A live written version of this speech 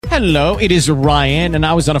Hello, it is Ryan, and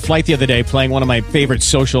I was on a flight the other day playing one of my favorite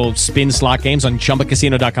social spin slot games on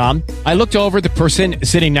ChumbaCasino.com. I looked over at the person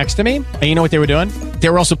sitting next to me, and you know what they were doing? They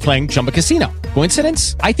were also playing Chumba Casino.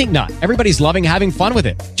 Coincidence? I think not. Everybody's loving having fun with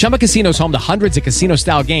it. Chumba Casino is home to hundreds of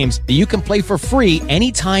casino-style games that you can play for free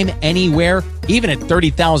anytime, anywhere, even at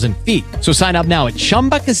 30,000 feet. So sign up now at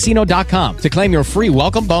ChumbaCasino.com to claim your free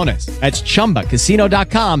welcome bonus. That's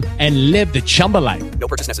ChumbaCasino.com and live the Chumba life. No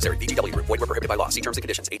purchase necessary. VGW. Void where prohibited by law. See terms and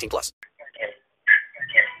conditions. 18+.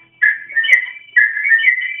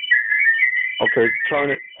 Okay,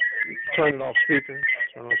 turn it off speaker.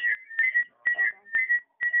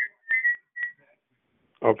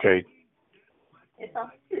 Okay.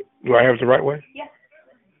 Do I have it the right way? Yeah.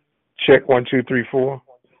 Check 1, 2, 3, 4.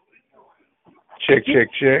 Check.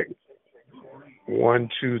 1,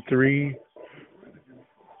 2, 3.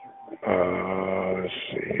 Let's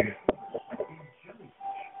see.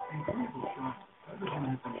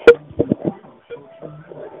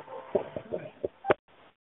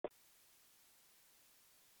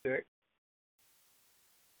 Check.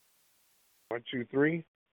 1, 2, 3.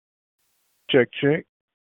 Check.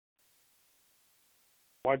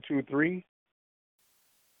 1, 2, 3.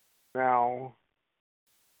 Now,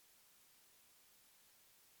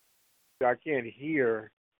 I can't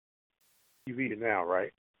hear TV now,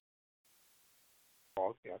 right? Oh,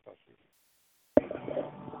 okay, I thought she.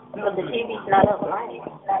 But the TV's not up, right?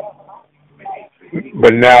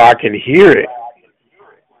 But now I can hear it.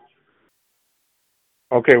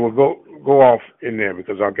 Okay, well go off in there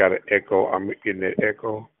because I've got an echo. I'm getting that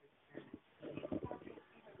echo.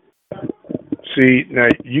 See, now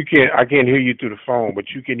I can't hear you through the phone, but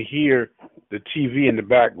you can hear the TV in the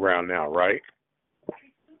background now, right?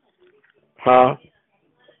 Huh?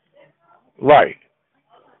 Right.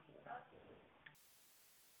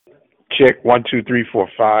 Check 1, 2, 3, 4,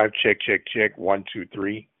 5. Check 1, 2,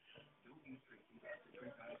 3.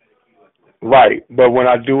 Right, but when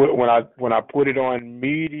I do it, when I put it on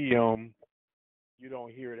medium, you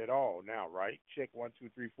don't hear it at all now, right? Check 1, 2,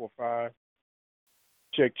 3, 4, 5.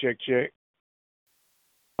 Check.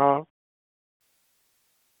 Huh?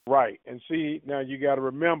 Right, and see, now you got to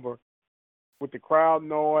remember, with the crowd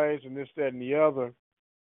noise and this, that, and the other,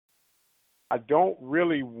 I don't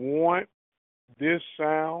really want this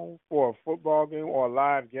sound for a football game or a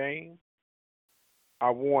live game. I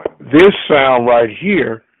want this sound right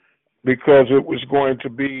here because it was going to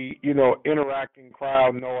be, interacting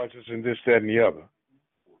crowd noises and this, that, and the other.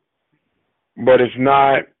 But it's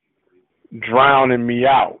not drowning me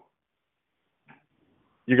out.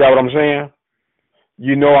 You got what I'm saying?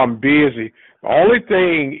 I'm busy. The only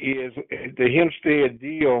thing is the Hempstead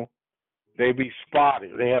deal, they be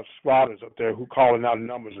spotted. They have spotters up there who calling out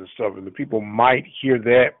numbers and stuff, and the people might hear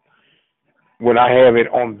that when I have it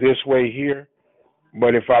on this way here.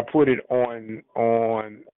 But if I put it on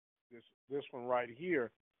this one right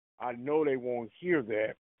here, I know they won't hear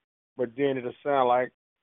that, but then it'll sound like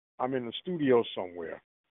I'm in the studio somewhere.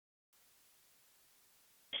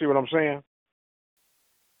 See what I'm saying?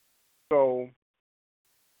 So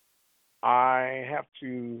I have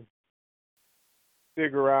to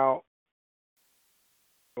figure out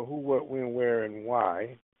who, what, when, where, and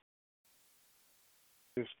why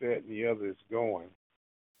this, that, and the other is going.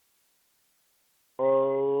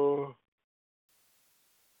 Oh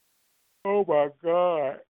my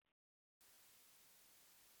God.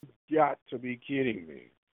 You got to be kidding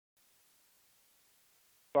me.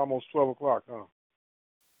 It's almost 12 o'clock, huh?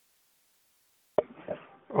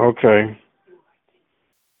 Okay.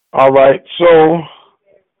 All right, so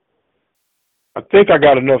I think I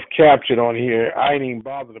got enough captured on here. I ain't even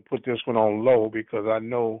bothered to put this one on low because I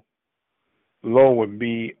know low would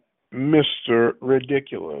be Mr.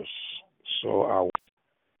 Ridiculous. So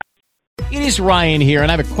It is Ryan here,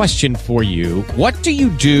 and I have a question for you. What do you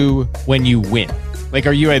do when you win? Like,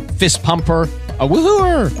 are you a fist pumper, a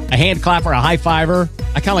woohooer, a hand clapper, a high fiver?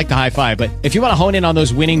 I kind of like the high five, but if you want to hone in on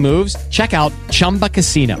those winning moves, check out Chumba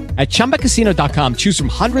Casino. At ChumbaCasino.com, choose from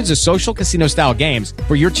hundreds of social casino-style games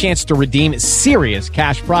for your chance to redeem serious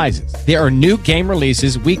cash prizes. There are new game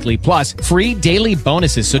releases weekly, plus free daily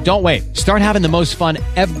bonuses, so don't wait. Start having the most fun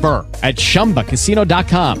ever at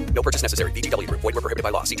ChumbaCasino.com. No purchase necessary. VGW. Void where prohibited by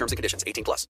law. See terms and conditions. 18+.